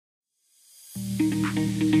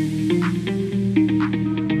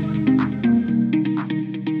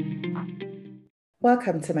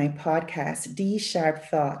Welcome to my podcast, D Sharp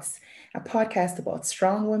Thoughts, a podcast about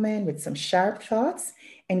strong women with some sharp thoughts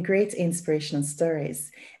and great inspirational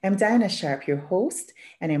stories. I'm Diana Sharp, your host,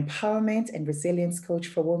 an empowerment and resilience coach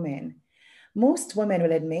for women. Most women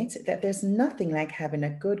will admit that there's nothing like having a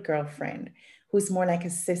good girlfriend who's more like a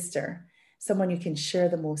sister, someone you can share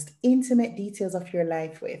the most intimate details of your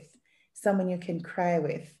life with, someone you can cry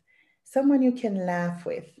with, someone you can laugh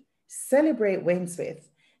with, celebrate wins with,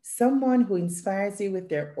 someone who inspires you with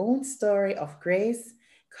their own story of grace,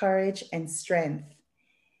 courage, and strength.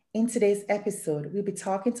 In today's episode, we'll be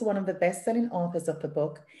talking to one of the best-selling authors of the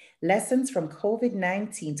book, Lessons from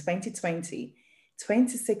COVID-19 2020,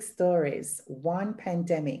 26 Stories, One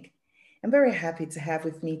Pandemic. I'm very happy to have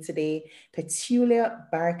with me today Petulia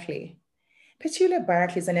Barclay. Petulia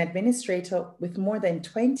Barclay is an administrator with more than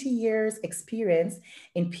 20 years experience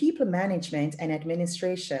in people management and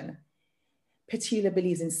administration. Petulia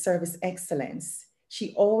believes in service excellence.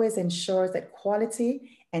 She always ensures that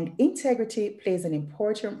quality and integrity plays an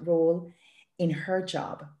important role in her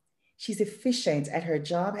job. She's efficient at her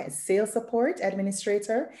job as sales support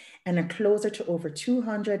administrator and a closer to over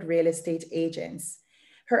 200 real estate agents.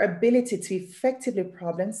 Her ability to effectively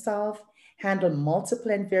problem solve, handle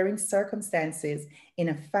multiple and varying circumstances in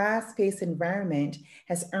a fast-paced environment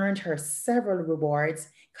has earned her several rewards,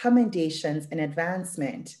 commendations, and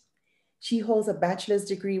advancement. She holds a bachelor's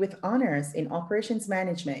degree with honors in operations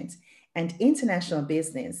management and international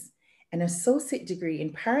business, an associate degree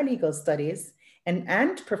in paralegal studies,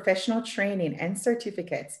 and professional training and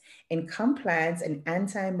certificates in compliance and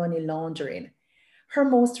anti-money laundering. Her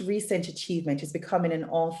most recent achievement is becoming an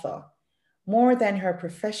author. More than her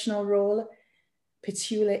professional role,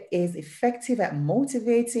 Petulia is effective at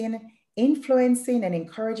motivating, influencing, and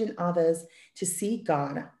encouraging others to see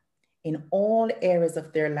God in all areas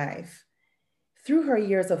of their life. Through her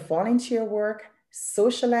years of volunteer work,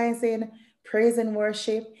 socializing, praise and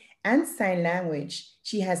worship, and sign language,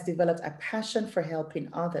 she has developed a passion for helping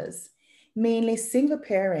others, mainly single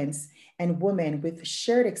parents and women with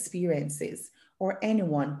shared experiences, or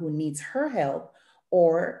anyone who needs her help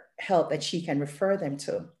or help that she can refer them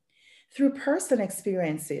to. Through personal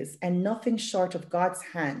experiences and nothing short of God's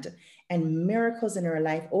hand and miracles in her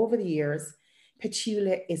life over the years,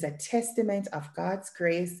 Petulia is a testament of God's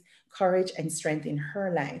grace, courage, and strength in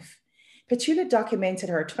her life. Petulia documented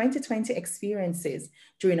her 2020 experiences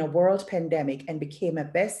during a world pandemic and became a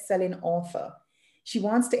best-selling author. She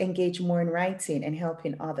wants to engage more in writing and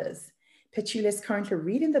helping others. Petulia is currently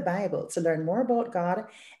reading the Bible to learn more about God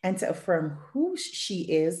and to affirm who she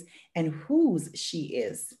is and whose she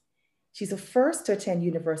is. She's the first to attend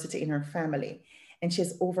university in her family, and she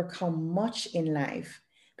has overcome much in life.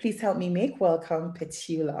 Please help me make welcome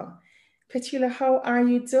Petulia. Petulia, how are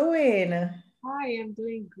you doing? Hi, I'm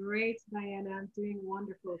doing great, Diana. I'm doing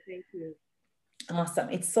wonderful. Thank you. Awesome.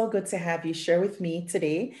 It's so good to have you share with me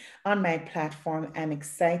today on my platform. I'm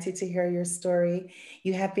excited to hear your story.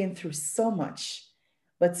 You have been through so much,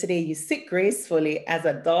 but today you sit gracefully as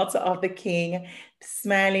a daughter of the King,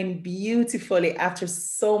 smiling beautifully after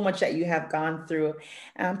so much that you have gone through.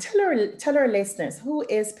 Tell our listeners, who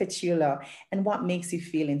is Petulia and what makes you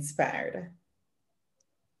feel inspired?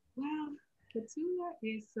 Well, Katua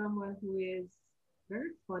is someone who is very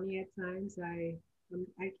funny at times. I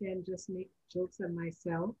can just make jokes at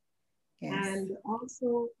myself, Yes. and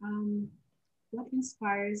also what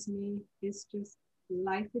inspires me is just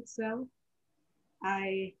life itself.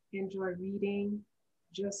 I enjoy reading,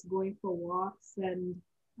 just going for walks, and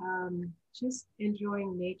just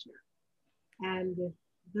enjoying nature. And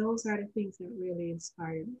those are the things that really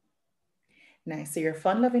inspire me. Nice. So you're a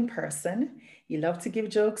fun-loving person. You love to give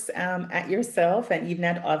jokes at yourself and even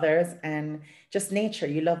at others, and just nature.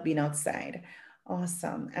 You love being outside.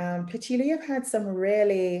 Awesome. Petila, you've had some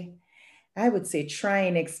really, I would say,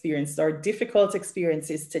 trying experiences or difficult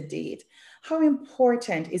experiences to date. How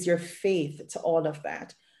important is your faith to all of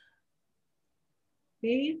that?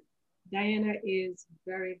 Faith, Diana, is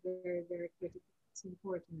very, very, very critical. It's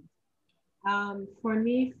important. For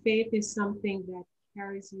me, faith is something that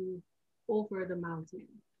carries you over the mountain.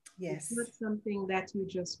 It's Yes. not something that you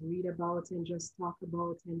just read about and just talk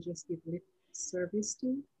about and just give lip service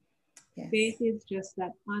to. Faith Yes. is just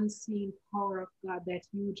that unseen power of God that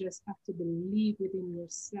you just have to believe within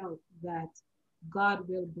yourself that God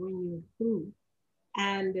will bring you through.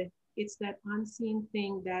 And it's that unseen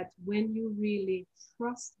thing that when you really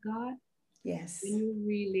trust God, when Yes. you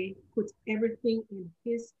really put everything in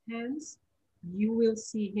His hands, you will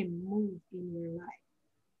see Him move in your life.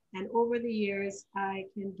 And over the years, I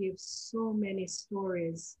can give so many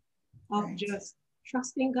stories of Right. just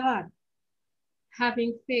trusting God,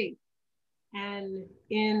 having faith. And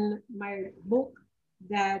in my book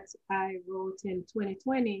that I wrote in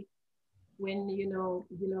 2020, when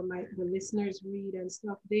my the listeners read and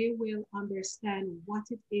stuff, they will understand what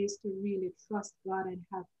it is to really trust God and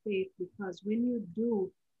have faith, because when you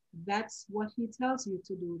do, that's what he tells you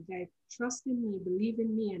to do. Like, trust in me, believe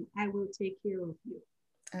in me, and I will take care of you.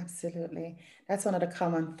 Absolutely. That's one of the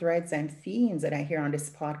common threads and themes that I hear on this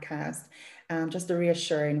podcast. Just the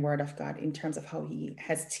reassuring word of God in terms of how He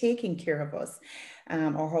has taken care of us,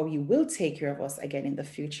 or how He will take care of us again in the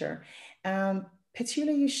future.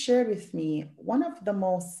 Petula, you shared with me one of the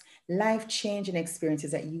most life-changing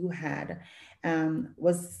experiences that you had,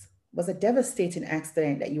 was a devastating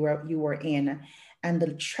accident that you were in, and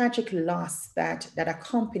the tragic loss that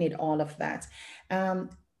accompanied all of that. Um,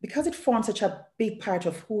 because it forms such a big part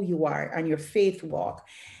of who you are and your faith walk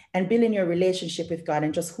and building your relationship with God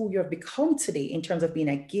and just who you have become today in terms of being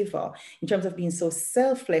a giver, in terms of being so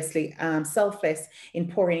selfless in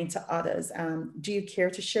pouring into others. Do you care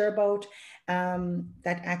to share about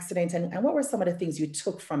that accident, and what were some of the things you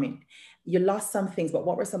took from it? You lost some things, but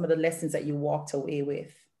what were some of the lessons that you walked away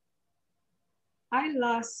with? I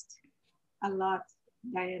lost a lot,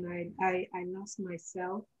 Diane. I lost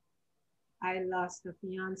myself. I lost a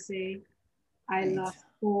fiance. I Right. lost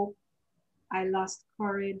hope. I lost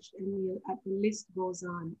courage. I mean, the list goes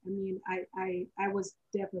on. I mean, I was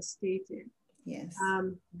devastated. Yes.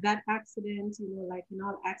 That accident, like in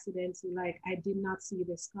all accidents, like I did not see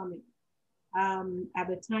this coming. At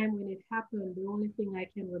the time when it happened, the only thing I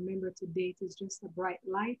can remember to date is just a bright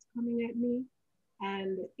light coming at me.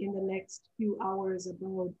 And in the next few hours,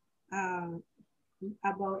 about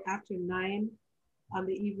after 9 on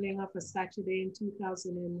the evening of a Saturday in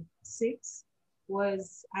 2006,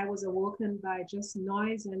 I was awoken by just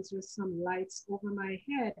noise and just some lights over my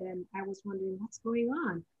head, and I was wondering what's going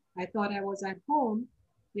on. I thought I was at home,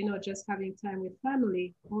 just having time with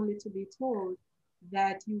family, only to be told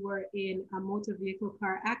that you were in a motor vehicle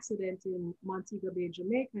car accident in Montego Bay,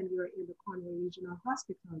 Jamaica, and you were in the Conway Regional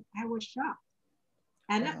Hospital. I was shocked.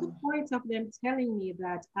 And at the Wow. point of them telling me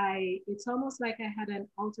that, it's almost like I had an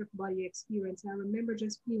out of body experience. I remember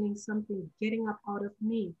just feeling something getting up out of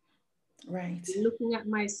me, Right. looking at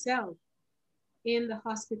myself in the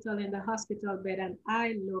hospital bed, and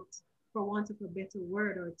I looked, for want of a better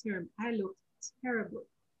word or term, I looked terrible.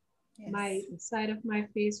 My Yes. side of my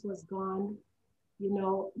face was gone.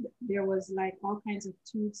 There was like all kinds of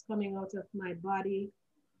tubes coming out of my body.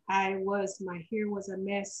 My hair was a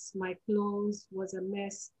mess, my clothes was a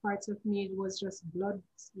mess, parts of me was just blood,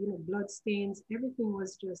 blood stains. Everything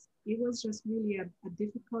was just, it was just really a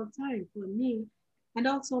difficult time for me and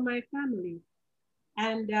also my family.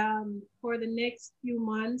 And for the next few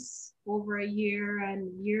months, over a year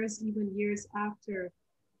and years, even years after,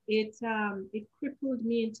 it crippled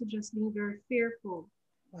me into just being very fearful.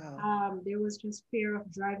 Wow. There was just fear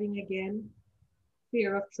of driving again,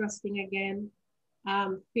 fear of trusting again,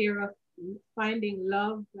 fear of finding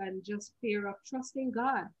love, and just fear of trusting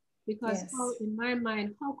God. Because how, Yes. in my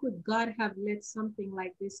mind, how could God have let something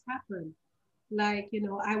like this happen? Like,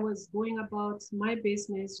 I was going about my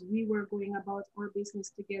business, we were going about our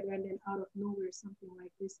business together, and then out of nowhere, something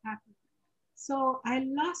like this happened. So I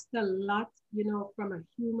lost a lot, from a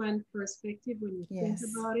human perspective when you think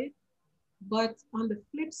Yes. about it. But on the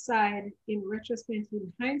flip side, in retrospect,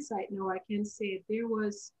 in hindsight, now I can say there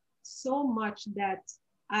was so much that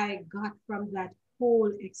I got from that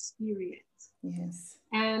whole experience. Yes.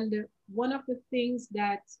 And one of the things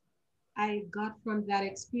that I got from that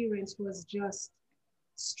experience was just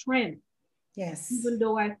strength, Yes. even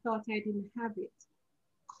though I thought I didn't have it,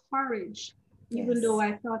 courage, even though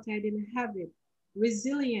Yes. I thought I didn't have it,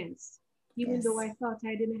 resilience, even though Yes. I thought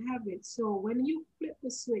I didn't have it. So when you flip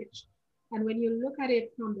the switch and when you look at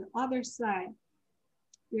it from the other side,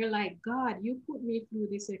 you're like, God, you put me through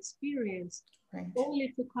this experience Right.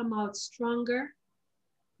 only to come out stronger,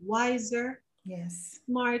 wiser, Yes.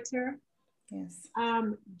 smarter, Yes.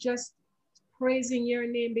 just praising your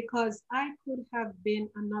name, because I could have been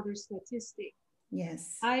another statistic.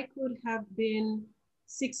 Yes. I could have been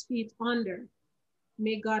 6 feet under.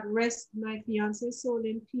 May God rest my fiance's soul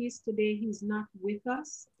in peace. Today he's not with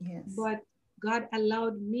us, Yes. but God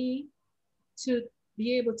allowed me to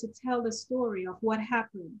be able to tell the story of what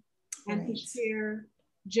happened and to Right. share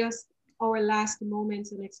just our last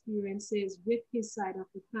moments and experiences with his side of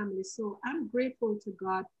the family. So I'm grateful to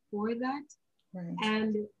God for that. Right.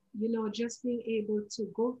 And, just being able to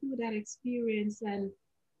go through that experience and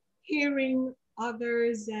hearing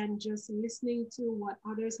others and just listening to what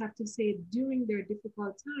others have to say during their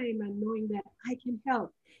difficult time and knowing that I can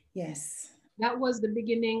help. Yes. That was the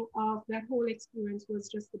beginning of that whole experience, was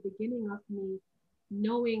just the beginning of me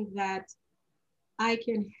knowing that I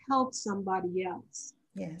can help somebody else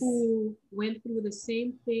Yes. who went through the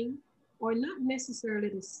same thing, or not necessarily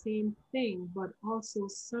the same thing, but also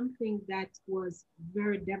something that was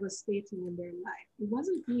very devastating in their life. It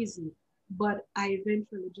wasn't easy, but I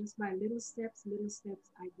eventually, just by little steps,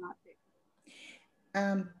 I got there.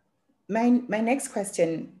 Um, my next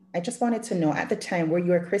question, I just wanted to know, at the time, were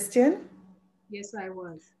you a Christian? Yes, I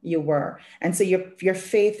was. You were. And so your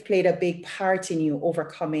faith played a big part in you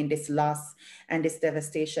overcoming this loss and this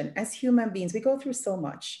devastation. As human beings, we go through so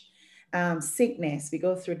much. Sickness, we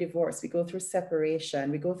go through divorce, we go through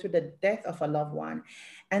separation, we go through the death of a loved one.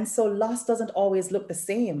 And so loss doesn't always look the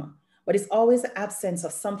same, but it's always the absence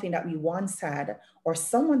of something that we once had or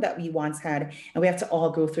someone that we once had. And we have to all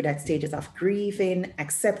go through that stages of grieving,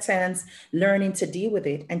 acceptance, learning to deal with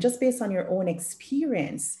it. And just based on your own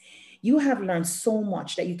experience, you have learned so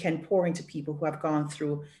much that you can pour into people who have gone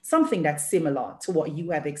through something that's similar to what you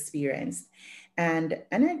have experienced. And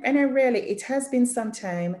I really, it has been some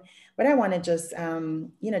time, but I want to just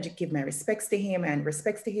just give my respects to him and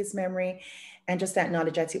respects to his memory, and just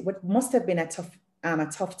acknowledge that it what must have been a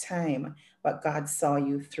tough time, but God saw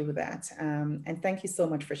you through that. And thank you so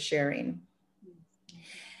much for sharing. Yes,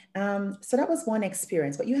 thank you. So that was one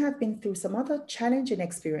experience, but you have been through some other challenging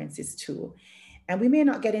experiences too. And we may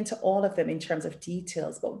not get into all of them in terms of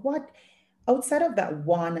details, but what, outside of that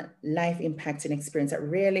one life impacting experience that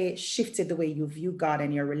really shifted the way you view God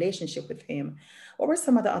and your relationship with Him, what were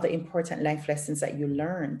some of the other important life lessons that you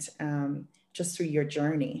learned just through your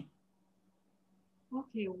journey?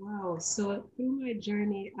 Okay, wow. So through my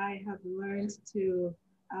journey, I have learned to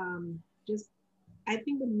just, I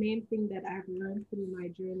think the main thing that I've learned through my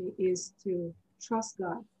journey is to trust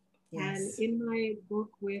God. And Yes, in my book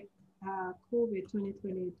with COVID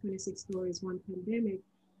 2020 26 Stories, One Pandemic,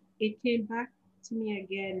 it came back to me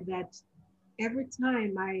again that every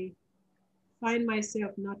time I find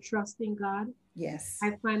myself not trusting God, yes,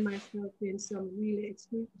 I find myself in some really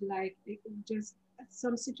extreme, like just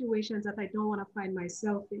some situations that I don't want to find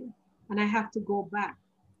myself in. And I have to go back.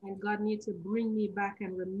 And God needs to bring me back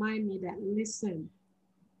and remind me that, listen,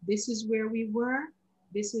 this is where we were,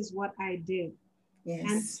 this is what I did. And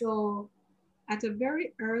yes, so at a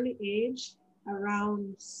very early age,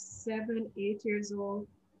 around 7, 8 years old,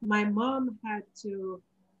 my mom had to,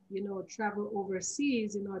 travel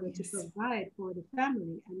overseas in order to yes, provide for the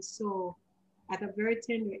family. And so at a very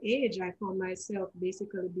tender age, I found myself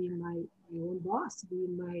basically being my own boss,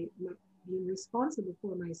 being responsible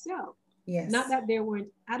for myself. Not yes, that there weren't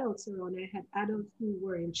adults around. I had adults who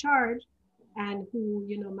were in charge and who,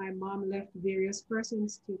 my mom left various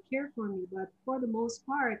persons to care for me. But for the most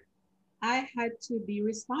part, I had to be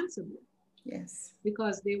responsible yes,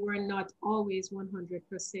 because they were not always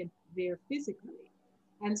 100% there physically.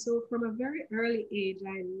 And so from a very early age,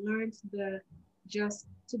 I learned the just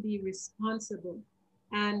to be responsible.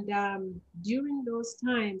 And during those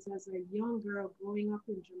times, as a young girl growing up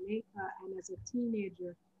in Jamaica and as a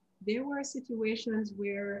teenager, there were situations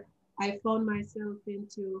where I found myself in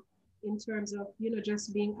terms of,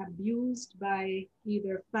 just being abused by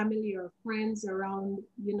either family or friends around,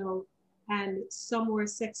 and some were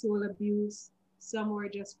sexual abuse, some were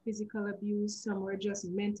just physical abuse, some were just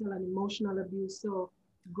mental and emotional abuse. So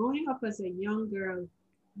growing up as a young girl,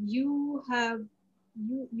 you have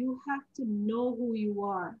you have to know who you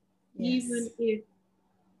are, yes, even if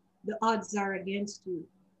the odds are against you.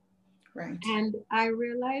 right, And I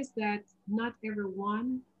realized that not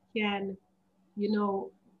everyone can, you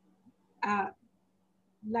know, uh,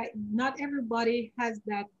 like not everybody has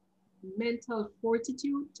that mental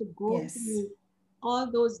fortitude to go yes, through all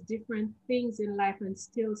those different things in life and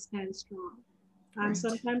still stand strong. right,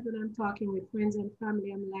 Sometimes when I'm talking with friends and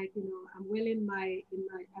family, I'm like, I'm well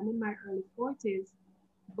I'm in my early 40s,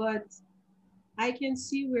 but I can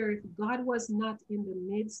see where if God was not in the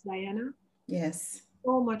midst, Diana, yes,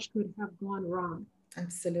 so much could have gone wrong. I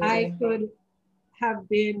absolutely, could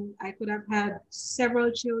I could have had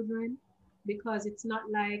several children because it's not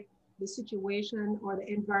like the situation or the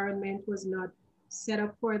environment was not set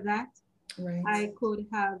up for that. right, I could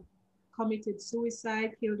have committed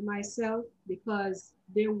suicide, killed myself because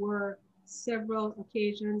there were several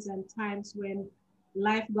occasions and times when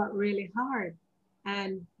life got really hard.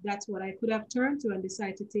 And that's what I could have turned to and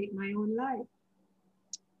decided to take my own life.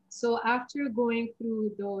 So after going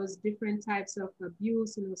through those different types of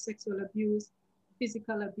abuse, sexual abuse,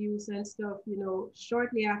 physical abuse and stuff,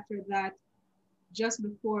 shortly after that, just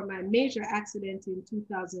before my major accident in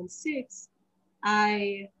 2006,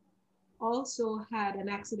 I also had an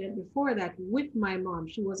accident before that with my mom.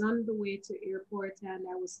 She was on the way to airport and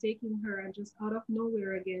I was taking her, and just out of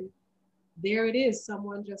nowhere again, there it is.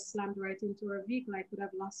 Someone just slammed right into her vehicle. I could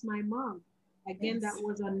have lost my mom. Again, that Yes.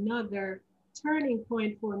 was another turning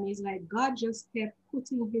point for me. It's like God just kept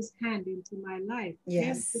putting his hand into my life every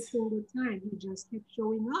Yes. single time. He just kept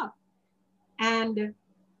showing up. And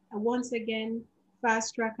once again,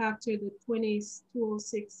 fast track after the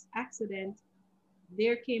 2206 accident,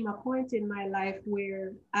 there came a point in my life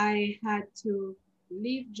where I had to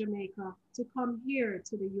leave Jamaica to come here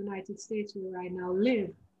to the United States where I now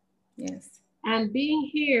live. Yes. And being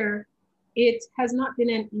here, it has not been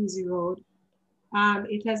an easy road.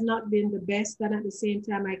 It has not been the best, and at the same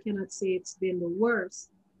time, I cannot say it's been the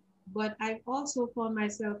worst. But I've also found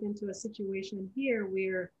myself into a situation here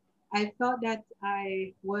where I thought that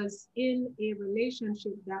I was in a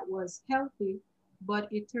relationship that was healthy, but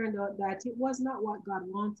it turned out that it was not what God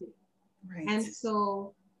wanted. And Right.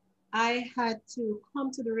 so I had to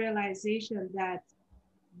come to the realization that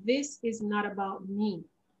this is not about me.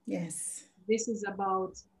 Yes. This is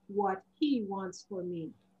about what He wants for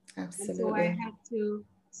me. And so I Absolutely. had to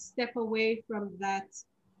step away from that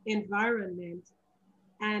environment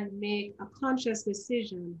and make a conscious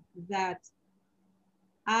decision that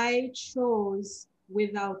I chose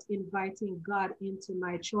without inviting God into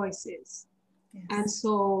my choices. And Yes.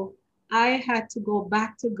 so I had to go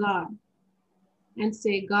back to God and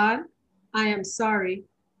say, God, I am sorry.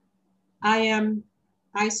 I am,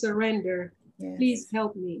 I surrender. Please Yes.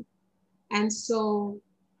 help me. And so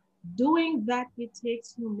doing that, it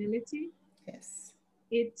takes humility. Yes.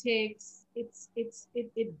 It takes,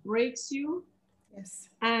 it breaks you. Yes.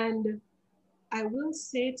 And I will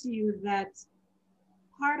say to you that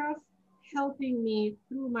part of helping me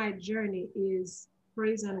through my journey is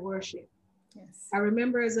praise and worship. Yes. I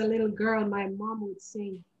remember as a little girl, my mom would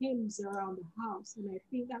sing hymns around the house, and I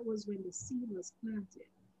think that was when the seed was planted.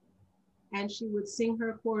 And she would sing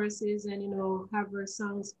her choruses and, have her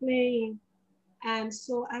songs playing. And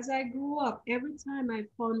so as I grew up, every time I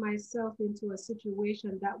found myself into a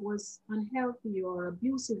situation that was unhealthy or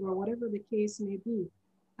abusive or whatever the case may be,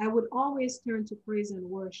 I would always turn to praise and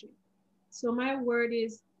worship. So my word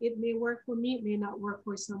is, it may work for me, it may not work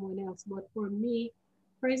for someone else, but for me,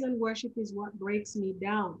 praise and worship is what breaks me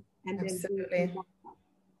down and then builds me Absolutely. back up,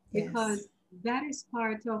 Yes. because that is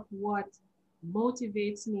part of what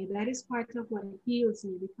motivates me. That is part of what heals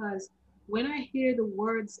me, because when I hear the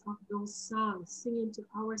words of those songs singing to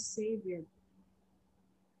our Savior,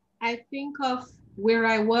 I think of where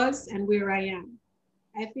I was and where I am.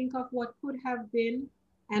 I think of what could have been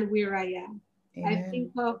and where I am. I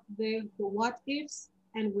think Amen. of the what ifs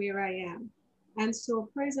and where I am. And so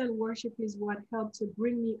praise and worship is what helped to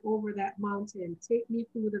bring me over that mountain, take me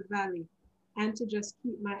through the valley, and to just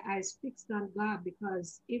keep my eyes fixed on God.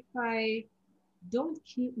 Because if I don't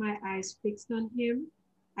keep my eyes fixed on Him,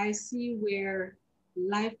 I see where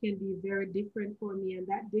life can be very different for me. And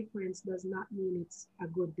that difference does not mean it's a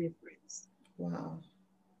good difference. Wow.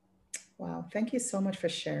 Wow. Thank you so much for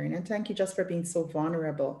sharing. And thank you just for being so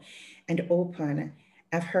vulnerable and open.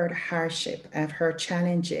 I've heard hardship, I've heard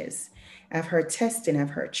challenges, I've heard testing, I've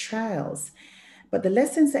heard trials. But the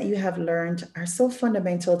lessons that you have learned are so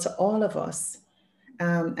fundamental to all of us.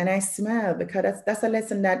 And I smile because that's a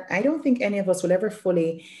lesson that I don't think any of us will ever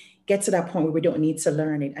fully get to that point where we don't need to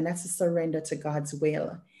learn it. And that's to surrender to God's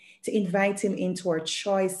will, to invite Him into our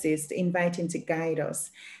choices, to invite Him to guide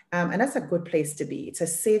us. And that's a good place to be. It's a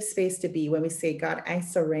safe space to be when we say, God, I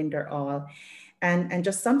surrender all. And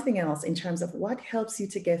just something else in terms of what helps you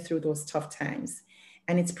to get through those tough times.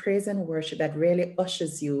 And it's praise and worship that really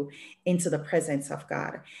ushers you into the presence of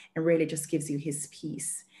God and really just gives you His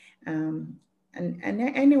peace. Um, and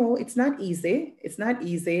I know it's not easy. It's not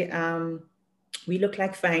easy. We look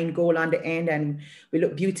like fine gold on the end and we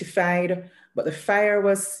look beautified, but the fire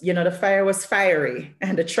was fiery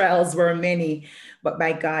and the trials were many. But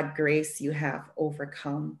by God grace, you have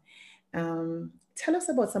overcome. Tell us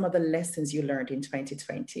about some of the lessons you learned in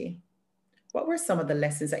 2020. What were some of the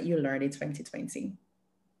lessons that you learned in 2020?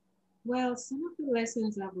 Well, some of the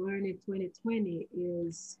lessons I've learned in 2020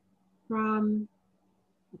 is from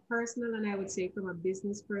a personal and I would say from a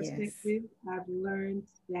business Yes. perspective. I've learned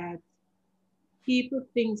that people,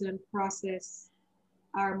 things, and process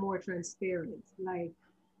are more transparent. Like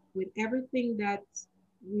with everything that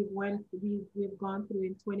we've gone through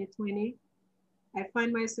in 2020, I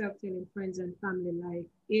find myself telling friends and family like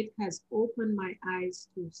it has opened my eyes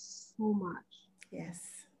to so much, Yes.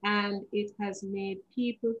 and it has made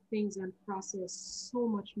people, things, and process so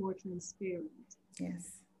much more transparent.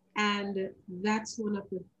 Yes. And that's one of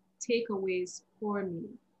the takeaways for me.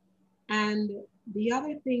 And the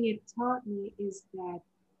other thing it taught me is that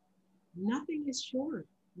nothing is sure,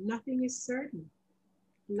 nothing is certain.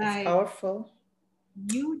 That's Like, powerful.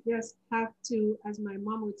 you just have to, as my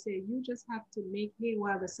mom would say, you just have to make hay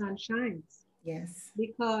while the sun shines. Yes.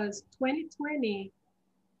 Because 2020,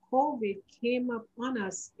 COVID came up on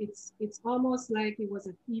us. It's almost like it was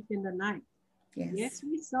a thief in the night. Yes, Yes.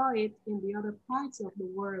 we saw it in the other parts of the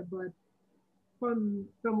world, but from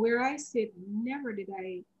where I sit, never did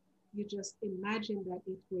I you just imagine that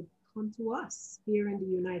it would come to us here in the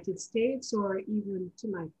United States or even to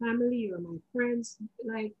my family or my friends.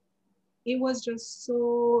 Like, it was just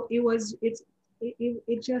so it was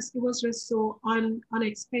just so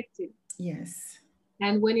unexpected. Yes.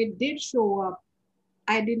 And when it did show up,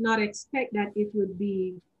 I did not expect that we would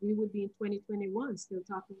be in 2021 still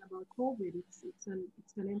talking about COVID. It's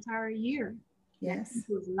an entire year that Yes.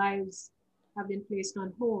 people's lives have been placed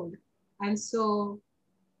on hold. And so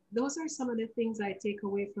those are some of the things I take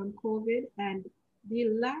away from COVID. And the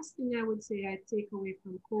last thing I would say I take away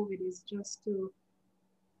from COVID is just to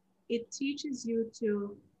it teaches you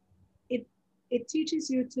to it it teaches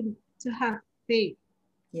you to have faith.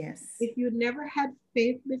 Yes. If you never had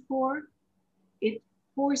faith before, it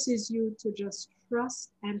forces you to just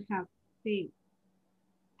trust and have faith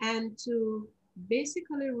and to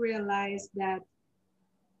basically realize that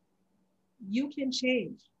you can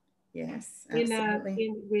change Yes. in Absolutely.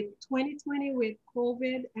 with 2020 with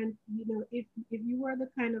COVID. And if you were the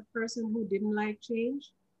kind of person who didn't like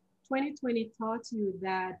change, 2020 taught you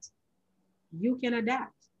that you can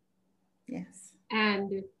adapt Yes.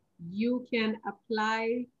 and you can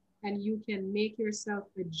apply and you can make yourself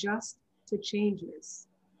adjust to changes.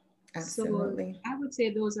 So Absolutely. I would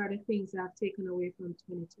say those are the things I've taken away from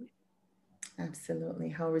 2020. Absolutely.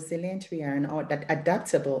 How resilient we are and how that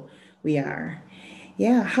adaptable we are.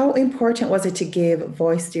 Yeah. How important was it to give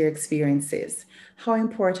voice to your experiences? How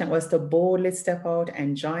important was to boldly step out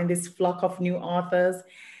and join this flock of new authors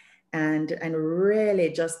and really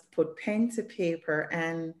just put pen to paper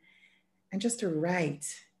and just to write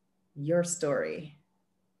your story?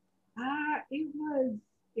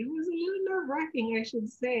 It was a little nerve-wracking, I should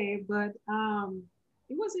say, but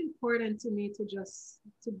it was important to me to just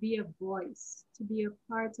to be a voice, to be a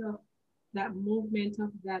part of that movement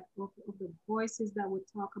of the voices that we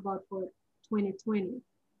talk about for 2020.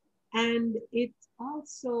 And it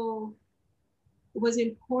also was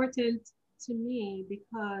important to me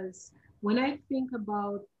because when I think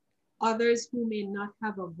about others who may not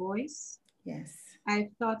have a voice, Yes. I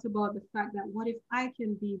thought about the fact that what if I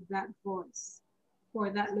can be that voice for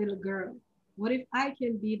that little girl? What if I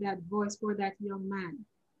can be that voice for that young man?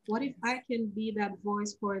 What if Yes. I can be that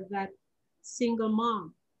voice for that single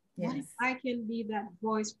mom? What if Yes. I can be that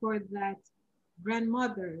voice for that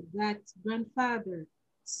grandmother, that grandfather,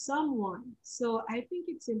 someone? So I think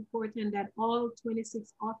it's important that all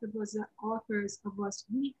 26 authors of us,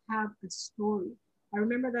 we have a story. I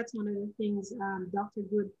remember that's one of the things Dr.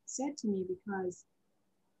 Good said to me because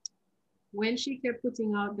when she kept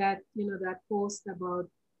putting out that post about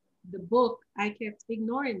the book, I kept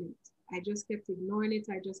ignoring it. I just kept ignoring it.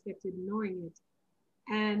 I just kept ignoring it.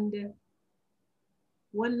 And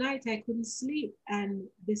one night I couldn't sleep and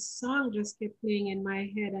this song just kept playing in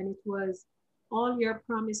my head and it was all your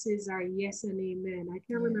promises are yes and amen. I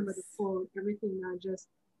can't remember the Yes. quote, everything now just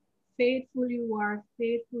faithful you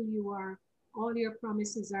are. All your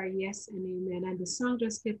promises are yes and amen. And the song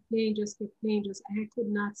just kept playing, just I could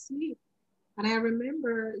not sleep. And I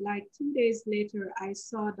remember like 2 days later, I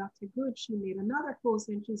saw Dr. Good. She made another post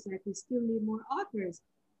and she's like, we still need more authors.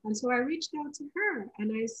 And so I reached out to her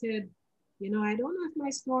and I said, I don't know if my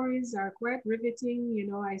stories are quite riveting.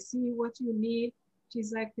 I see what you need.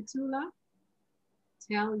 She's like, Petula,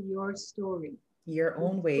 tell your story. Your Your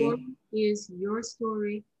own story way. is your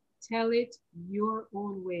story. Tell it your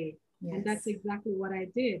own way. And that's Yes. exactly what I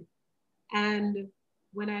did. And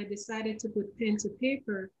when I decided to put pen to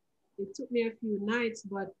paper, it took me a few nights,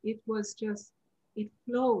 but it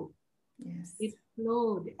flowed. Yes. It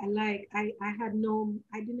flowed.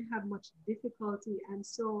 I didn't have much difficulty. And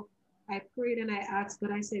so I prayed and I asked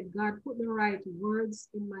God, I said, God, put the right words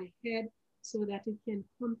in my head so that it can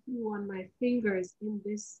come through on my fingers in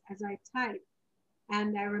this as I type.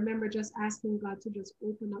 And I remember just asking God to just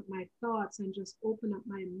open up my thoughts and just open up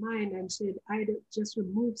my mind and said, I just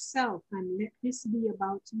remove self and let this be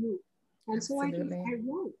about you. And so Absolutely. I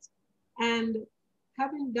wrote. And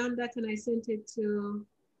having done that and I sent it to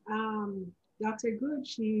um, Dr. Good,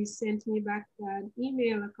 she sent me back an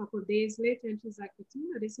email a couple of days later, and she's like,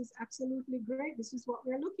 Fatima, this is absolutely great. This is what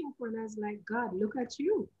we're looking for. And I was like, God, look at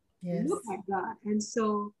you. Look Yes. at God. And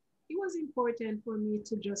so it was important for me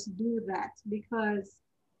to just do that because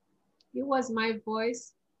it was my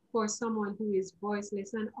voice for someone who is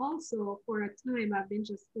voiceless. And also for a time, I've been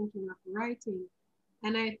just thinking of writing.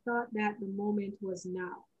 And I thought that the moment was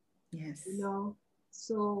now, you Yes. know?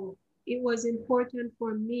 So it was important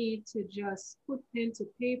for me to just put pen to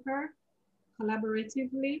paper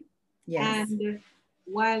collaboratively Yes. and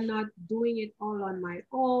while not doing it all on my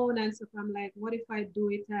own. And so I'm like, what if I do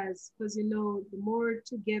it as, because the more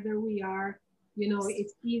together we are,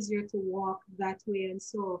 it's easier to walk that way. And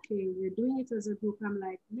so, okay, we're doing it as a group. I'm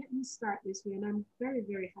like, let me start this way. And I'm very,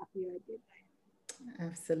 very happy I did that.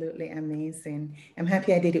 Absolutely amazing. I'm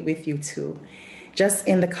happy I did it with you too. Just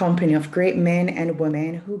in the company of great men and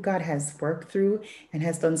women who God has worked through and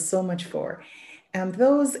has done so much for.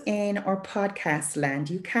 Those in our podcast land,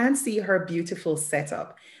 you can't see her beautiful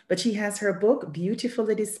setup, but she has her book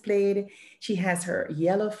beautifully displayed. She has her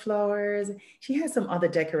yellow flowers. She has some other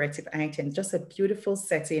decorative items, just a beautiful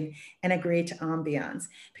setting and a great ambiance.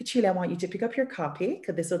 Petulia, I want you to pick up your copy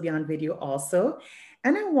because this will be on video also.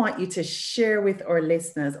 And I want you to share with our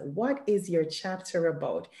listeners, what is your chapter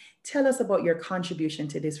about? Tell us about your contribution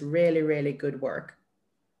to this really, really good work.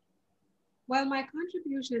 Well, my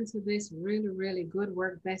contribution to this really, really good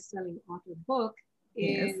work, best-selling author book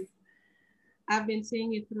Yes, is, I've been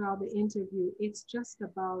saying it throughout the interview, it's just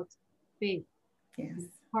about faith yes, and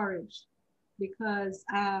courage. Because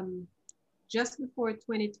just before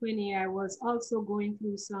 2020, I was also going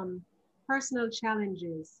through some personal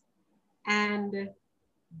challenges. And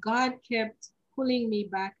God kept pulling me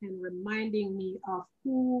back and reminding me of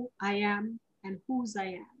who I am and whose I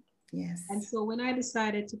am. And yes, so when I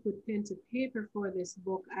decided to put pen to paper for this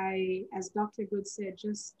book, as Dr. Good said,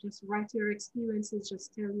 just write your experiences,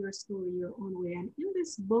 just tell your story your own way. And in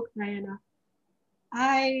this book, Diana,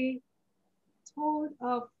 I told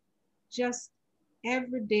of just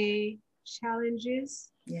everyday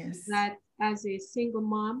challenges yes, that as a single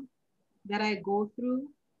mom that I go through,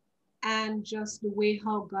 and just the way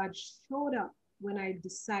how God showed up when I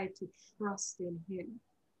decide to trust in him.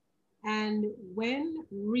 And when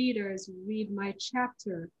readers read my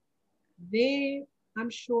chapter, they, I'm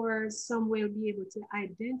sure some will be able to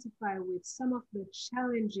identify with some of the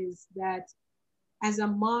challenges that as a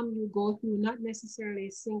mom you go through, not necessarily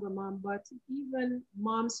a single mom, but even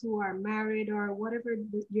moms who are married or whatever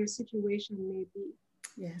your situation may be.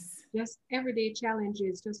 yes, Just everyday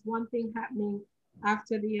challenges, just one thing happening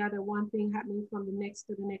after the other, one thing happening from the next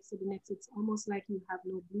to the next to the next. It's almost like you have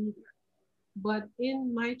no breather. But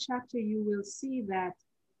in my chapter, you will see that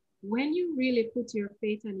when you really put your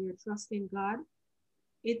faith and your trust in God,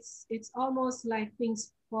 it's almost like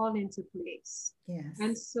things fall into place. And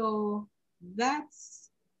yes. so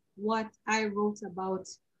that's what I wrote about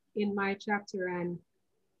in my chapter. And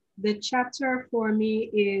the chapter for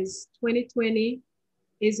me is 2020.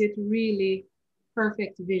 Is it really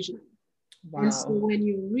perfect vision? And so Wow. when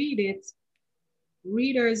you read it,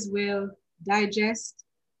 readers will digest.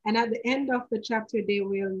 And at the end of the chapter, they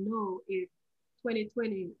will know if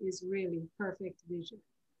 2020 is really perfect vision.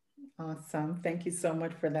 Awesome. Thank you so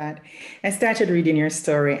much for that. I started reading your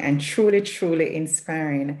story and truly, truly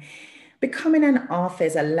inspiring. Becoming an author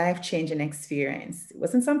is a life changing experience. It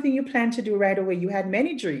wasn't something you planned to do right away. You had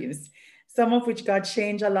many dreams, some of which God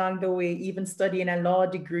changed along the way, even studying a law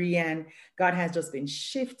degree. And God has just been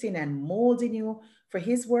shifting and molding you for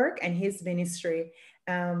His work and His ministry.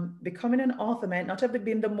 Becoming an author might not have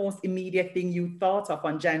been the most immediate thing you thought of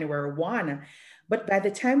on January 1, but by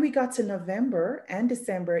the time we got to November and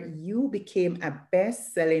December, you became a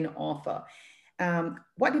best selling author.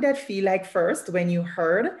 What did that feel like first when you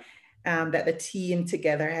heard that the team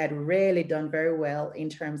together had really done very well in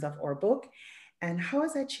terms of our book? And how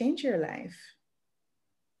has that changed your life?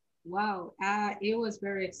 Wow, it was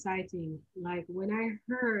very exciting. Like when I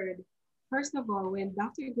heard, first of all, when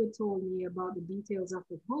Dr. Good told me about the details of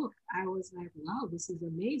the book, I was like, wow, this is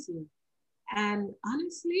amazing. And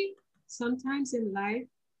honestly, sometimes in life,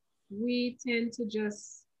 we tend to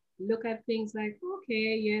just look at things like,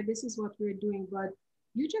 okay, yeah, this is what we're doing, but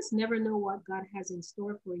you just never know what God has in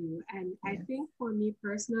store for you. And I Yes, think for me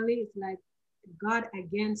personally, it's like God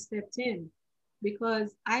again stepped in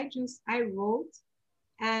because I wrote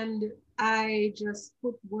and I just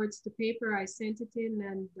put words to paper. I sent it in,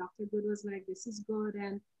 and Dr. Good was like, "This is good."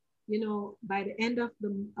 And by the end of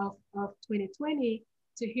of 2020,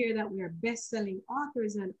 to hear that we are best-selling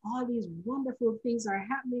authors and all these wonderful things are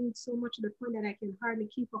happening so much to the point that I can hardly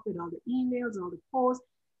keep up with all the emails, all the posts.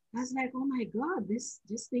 I was like, oh my God, this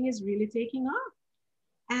thing is really taking off.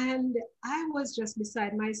 And I was just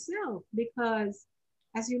beside myself because,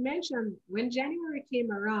 as you mentioned, when January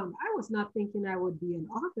came around, I was not thinking I would be an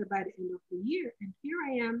author by the end of the year. And here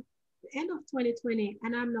I am, the end of 2020,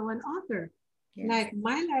 and I'm now an author. Yes. Like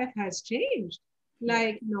my life has changed. Yeah.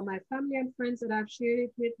 Like, my family and friends that I've shared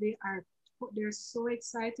it with, they're so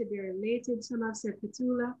excited, they're elated. Some have said,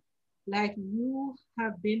 Petula, like you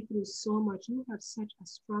have been through so much. You have such a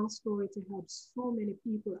strong story to help so many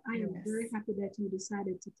people. I am very Yes. happy that you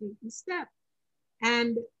decided to take this step.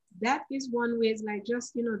 And that is one way, is like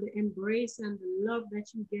just, the embrace and the love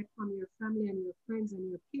that you get from your family and your friends and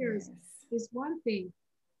your peers Yes. is one thing.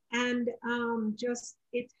 And just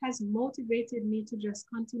it has motivated me to just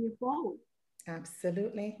continue forward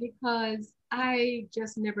Absolutely. because I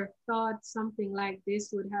just never thought something like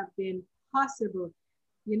this would have been possible.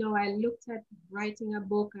 I looked at writing a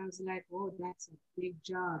book. I was like, oh, that's a big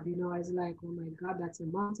job. I was like, oh my God, that's a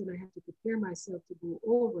mountain. I have to prepare myself to go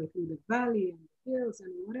over through the valley and the hills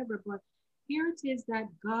and whatever. But here it is that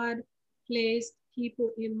God placed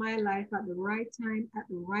people in my life at the right time, at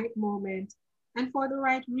the right moment, and for the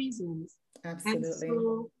right reasons. And Absolutely.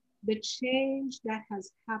 so the change that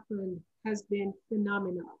has happened has been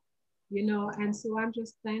phenomenal, and so I'm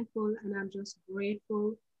just thankful and I'm just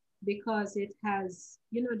grateful because it has,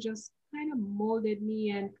 just kind of molded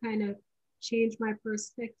me and kind of changed my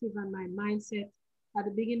perspective and my mindset. At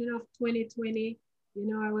the beginning of 2020,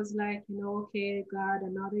 I was like, okay, God,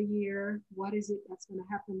 another year. What is it that's going to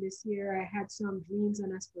happen this year? I had some dreams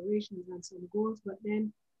and aspirations and some goals, but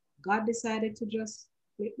then God decided to just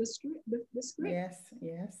flip the script. Yes.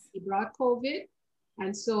 Yes. He brought COVID.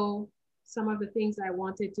 And so some of the things I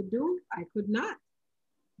wanted to do, I could not.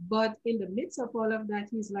 But in the midst of all of that,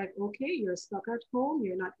 he's like, okay, you're stuck at home.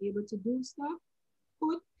 You're not able to do stuff.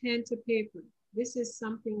 Put pen to paper. This is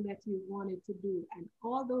something that you wanted to do. And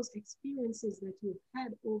all those experiences that you've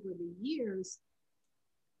had over the years,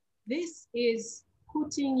 this is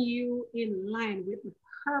putting you in line with the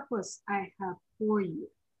purpose I have for you.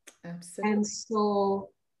 And Absolutely. so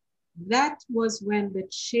that was when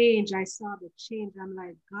I saw the change. I'm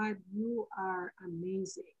like, God, you are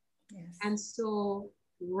amazing. Yes. And so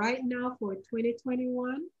right now for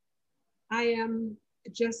 2021, I am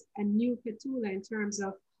just a new Petula in terms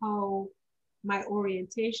of how my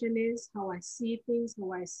orientation is, how I see things,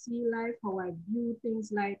 how I see life, how I view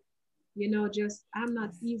things, like, just I'm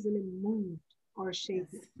not Yes. easily moved or Yes.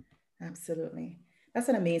 shaken. Absolutely. That's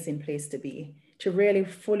an amazing place to be, to really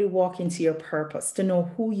fully walk into your purpose, to know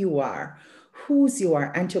who you are, whose you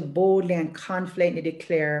are, and to boldly and confidently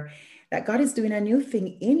declare that God is doing a new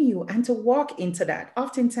thing in you and to walk into that.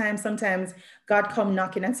 Oftentimes, sometimes God come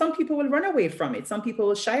knocking and some people will run away from it. Some people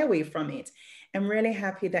will shy away from it. I'm really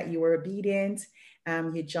happy that you were obedient.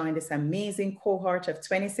 You joined this amazing cohort of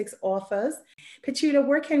 26 authors. Petula,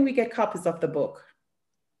 where can we get copies of the book?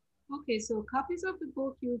 Okay, so copies of the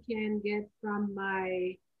book you can get from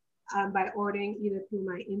my by ordering either through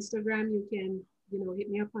my Instagram. You can, hit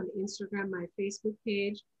me up on Instagram, my Facebook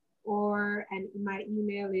page, or and my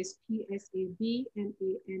email is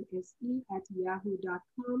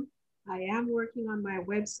psabnanse@yahoo.com. I am working on my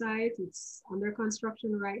website. It's under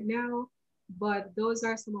construction right now, but those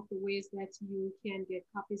are some of the ways that you can get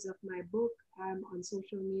copies of my book. I'm on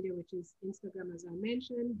social media, which is Instagram, as I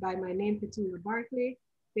mentioned, by my name, Petula Barclay,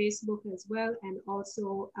 Facebook as well, and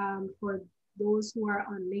also for those who are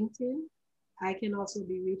on LinkedIn, I can also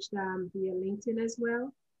be reached via LinkedIn as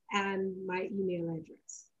well, and my email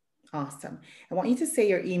address. Awesome. I want you to say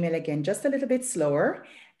your email again, just a little bit slower,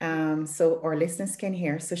 so our listeners can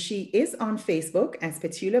hear. So she is on Facebook as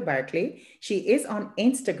Petula Barclay. She is on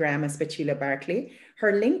Instagram as Petula Barclay.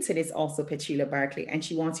 Her LinkedIn is also Petula Barclay, and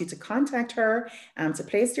she wants you to contact her to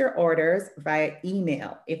place your orders via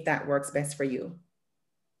email if that works best for you.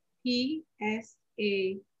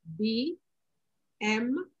 PSABM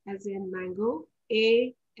as in mango,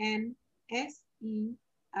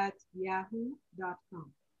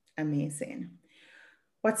 ANSE@yahoo.com. Amazing.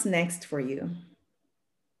 What's next for you?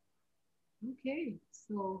 Okay,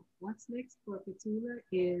 so what's next for Petula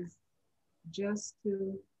is just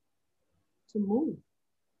to move.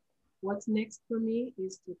 What's next for me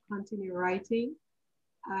is to continue writing.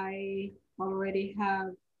 I already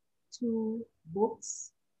have 2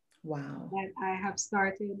 books Wow. that I have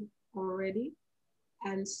started already.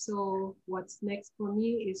 And so what's next for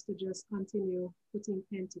me is to just continue putting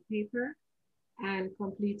pen to paper and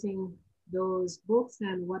completing those books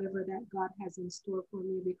and whatever that God has in store for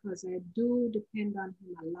me, because I do depend on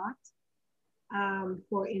Him a lot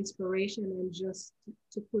for inspiration and just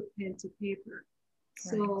to put pen to paper.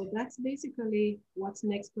 Right. So that's basically what's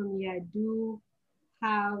next for me. I do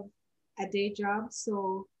have a day job.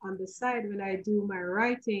 So on the side, when I do my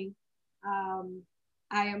writing, um,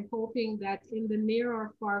 I am hoping that in the near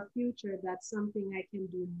or far future, that's something I can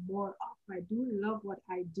do more of. I do love what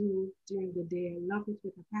I do during the day. I love it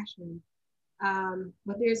with a passion.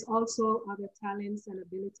 But there's also other talents and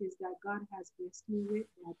abilities that God has blessed me with.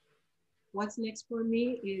 That what's next for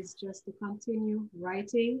me is just to continue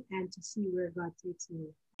writing and to see where God takes me.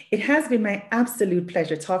 It has been my absolute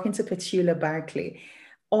pleasure talking to Petula Barclay,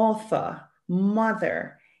 author,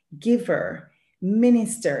 mother, giver,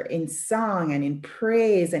 minister in song and in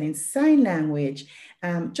praise and in sign language,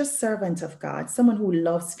 just servant of God, someone who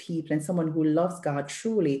loves people and someone who loves God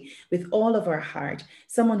truly with all of our heart,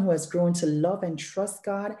 someone who has grown to love and trust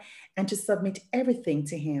God and to submit everything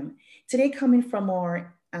to Him. Today, coming from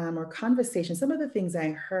our conversation, some of the things I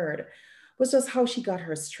heard was just how she got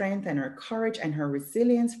her strength and her courage and her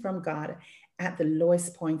resilience from God at the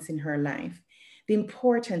lowest points in her life. The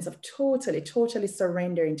importance of totally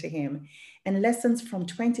surrendering to Him, and lessons from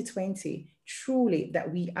 2020 truly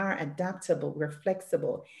that we are adaptable, we're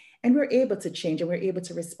flexible, and we're able to change and we're able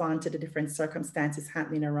to respond to the different circumstances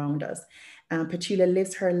happening around us. Petula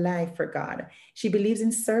lives her life for God. She believes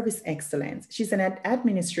in service excellence. She's an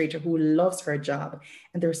administrator who loves her job.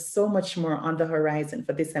 And there's so much more on the horizon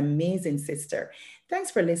for this amazing sister.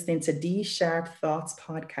 Thanks for listening to D Sharp Thoughts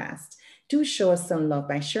podcast. Do show us some love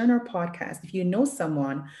by sharing our podcast if you know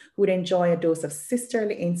someone who would enjoy a dose of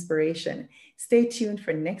sisterly inspiration. Stay tuned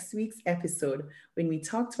for next week's episode when we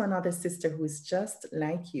talk to another sister who is just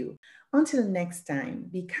like you. Until next time,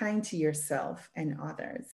 be kind to yourself and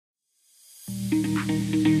others.